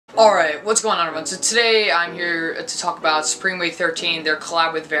Alright, what's going on everyone? So today I'm here to talk about Supreme Week 13, their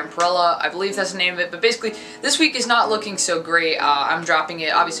collab with Vampirella. I believe that's the name of it, but basically this week is not looking so great. I'm dropping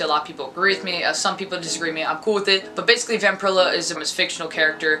it. Obviously a lot of people agree with me, some people disagree with me. I'm cool with it, but basically Vampirella is a fictional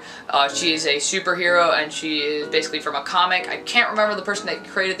character. She is a superhero and she is basically from a comic. I can't remember the person that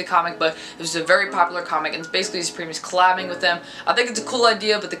created the comic, but it was a very popular comic and basically Supreme is collabing with them. I think it's a cool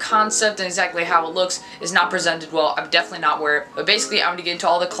idea, but the concept and exactly how it looks is not presented well. I'm definitely not wear it, but basically I'm going to get into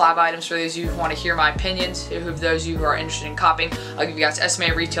all the collab items for those of you who want to hear my opinions, who those of you who are interested in copying. I'll give you guys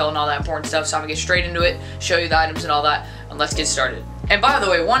estimated retail and all that important stuff, so I'm going to get straight into it, show you the items and all that, and let's get started. And by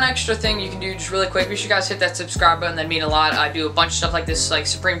the way, one extra thing you can do just really quick, make sure you guys hit that subscribe button, that'd mean a lot. I do a bunch of stuff like this, like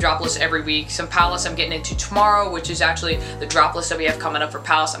Supreme Droplist every week. Some Palace I'm getting into tomorrow, which is actually the Droplist that we have coming up for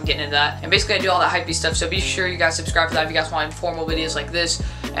Palace. I'm getting into that. And basically I do all that hypey stuff, so be sure you guys subscribe for that if you guys want informal videos like this.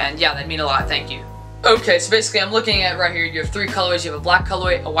 And yeah, that'd mean a lot. Thank you. Okay, so basically I'm looking at right here, you have three colorways. You have a black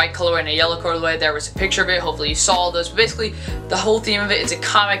colorway, a white colorway, and a yellow colorway. There was a picture of it, hopefully you saw those. But basically, the whole theme of it is a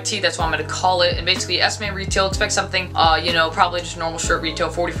comic tee, that's what I'm going to call it. And basically, estimated retail, expect something, you know, probably just normal shirt retail,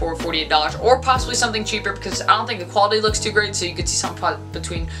 $44 or $48, or possibly something cheaper, because I don't think the quality looks too great, so you could see something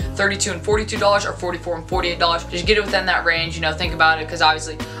between $32 and $42, or $44 and $48. Just get it within that range, you know, think about it, because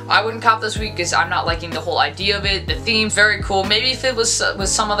obviously, I wouldn't cop this week, because I'm not liking the whole idea of it. The theme's very cool. Maybe if it was with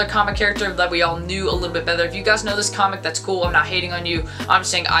some other comic character that we all knew a little bit better. If you guys know this comic, that's cool. I'm not hating on you. I'm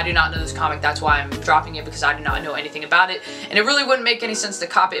just saying I do not know this comic. That's why I'm dropping it, because I do not know anything about it. And it really wouldn't make any sense to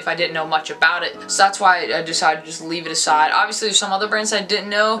cop it if I didn't know much about it. So that's why I decided to just leave it aside. Obviously, there's some other brands I didn't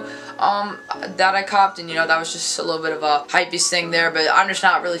know that I copped, and you know, that was just a little bit of a hypebeast thing there, but I'm just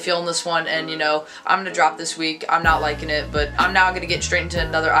not really feeling this one, and you know, I'm gonna drop this week. I'm not liking it, but I'm now gonna get straight into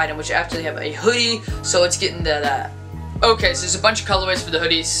another item, which I actually have a hoodie, so let's get into that. Okay, so there's a bunch of colorways for the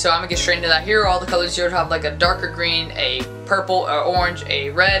hoodies, so I'm gonna get straight into that. Here are all the colors. You have like a darker green, a purple, or orange, a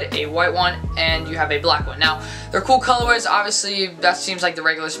red, a white one, and you have a black one. Now, they're cool colorways. Obviously, that seems like the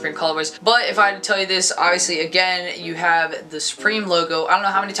regular Supreme colorways, but if I had to tell you this, obviously, again, you have the Supreme logo. I don't know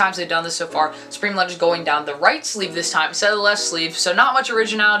how many times they've done this so far. Supreme letters going down the right sleeve this time instead of the left sleeve, so not much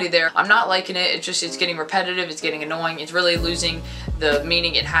originality there. I'm not liking it. It's getting repetitive. It's getting annoying. It's really losing the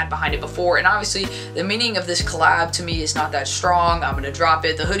meaning it had behind it before, and obviously, the meaning of this collab to me is not that strong. I'm gonna drop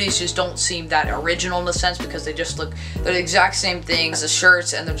it. The hoodies just don't seem that original in a sense, because they just look, they're the exact same thing as the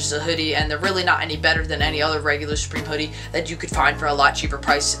shirts, and they're just a hoodie, and they're really not any better than any other regular Supreme hoodie that you could find for a lot cheaper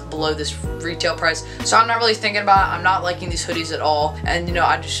price below this retail price. So I'm not really thinking about it. I'm not liking these hoodies at all, and you know,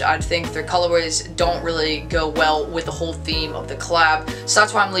 I think their colorways don't really go well with the whole theme of the collab. So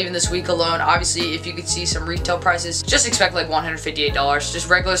that's why I'm leaving this week alone. Obviously, if you could see some retail prices, just expect like $158, just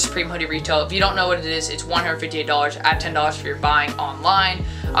regular Supreme hoodie retail. If you don't know what it is, it's $158, add $10 if you're buying online.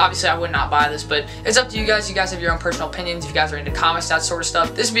 Obviously, I would not buy this, but it's up to you guys. You guys have your own personal opinions. If you guys are into comics, that sort of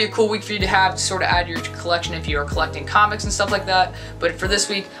stuff, this would be a cool week for you to have to sort of add your collection if you are collecting comics and stuff like that. But for this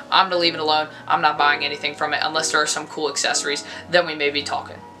week, I'm gonna leave it alone. I'm not buying anything from it unless there are some cool accessories. Then we may be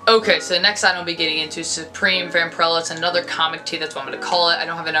talking. Okay, so the next item I'll be getting into is Supreme Vampirella. It's another comic tee, that's what I'm going to call it. I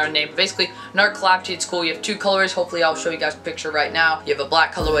don't have another name, but basically another collab tee. It's cool. You have two colors. Hopefully I'll show you guys a picture right now. You have a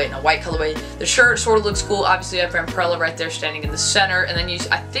black colorway and a white colorway. The shirt sort of looks cool. Obviously you have Vampirella right there standing in the center, and then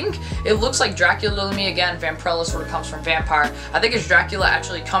I think it looks like Dracula to me. Again, Vampirella sort of comes from vampire. I think it's Dracula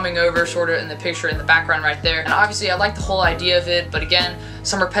actually coming over sort of in the picture in the background right there. And obviously I like the whole idea of it, but again,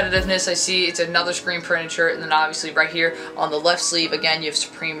 some repetitiveness I see. It's another screen printed shirt, and then obviously right here on the left sleeve, again, you have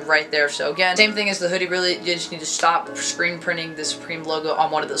Supreme right there. So again, same thing as the hoodie, really, you just need to stop screen printing the Supreme logo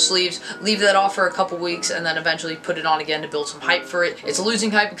on one of the sleeves, leave that off for a couple weeks, and then eventually put it on again to build some hype for it. It's losing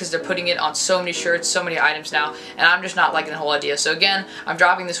hype because they're putting it on so many shirts, so many items now, and I'm just not liking the whole idea. So again, I'm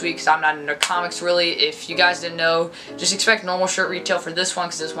dropping this week because I'm not into comics really. If you guys didn't know, just expect normal shirt retail for this one,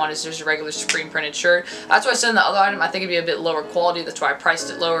 because this one is just a regular Supreme printed shirt. That's why I said in the other item, I think it'd be a bit lower quality. That's why I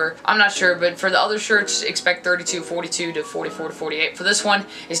priced it lower. I'm not sure, but for the other shirts, expect 32, 42 to 44 to 48. For this one,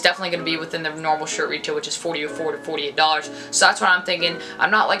 it's definitely going to be within the normal shirt retail, which is $44 to $48. So that's what I'm thinking. I'm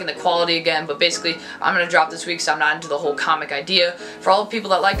not liking the quality again, but basically, I'm going to drop this week because I'm not into the whole comic idea. For all the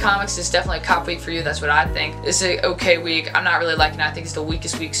people that like comics, it's definitely a cop week for you. That's what I think. This is an okay week. I'm not really liking it. I think it's the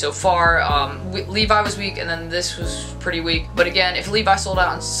weakest week so far. Levi was weak, and then this was pretty weak. But again, if Levi sold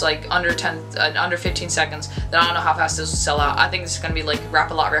out in like under 15 seconds, then I don't know how fast this will sell out. I think this is going to be like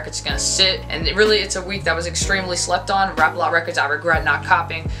Rap-A-Lot Records is going to sit, and it's a week that was extremely slept on. Rap-A-Lot Records, I regret not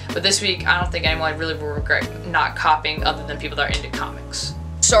copying, but this week I don't think anyone really will regret not copying other than people that are into comics.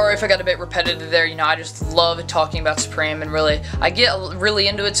 sorry if I got a bit repetitive there. You know, I just love talking about Supreme, and really, I get really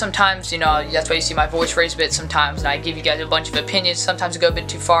into it sometimes. You know, that's why you see my voice raise a bit sometimes, and I give you guys a bunch of opinions. Sometimes I go a bit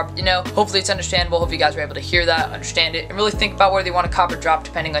too far, but you know, hopefully it's understandable. Hope you guys were able to hear that, understand it, and really think about whether you want to cop or drop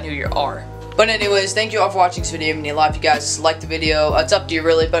depending on who you are. But anyways, thank you all for watching this video. I mean, a lot of you guys like the video. It's up to you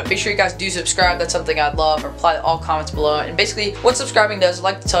really, but make sure you guys do subscribe. That's something I'd love. Reply to all comments below. And basically, what subscribing does, I'd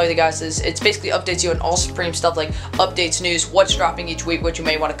like to tell you guys, is it's basically updates you on all Supreme stuff like updates, news, what's dropping each week, what you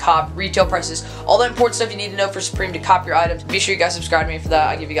may want to cop, retail prices, all that important stuff you need to know for Supreme to cop your items. Be sure you guys subscribe to me for that.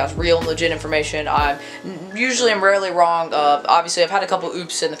 I give you guys real and legit information. I'm rarely wrong. Obviously, I've had a couple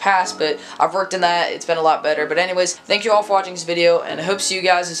oops in the past, but I've worked in that. It's been a lot better. But anyways, thank you all for watching this video, and I hope to see you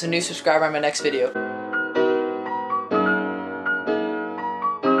guys as a new subscriber in my next video.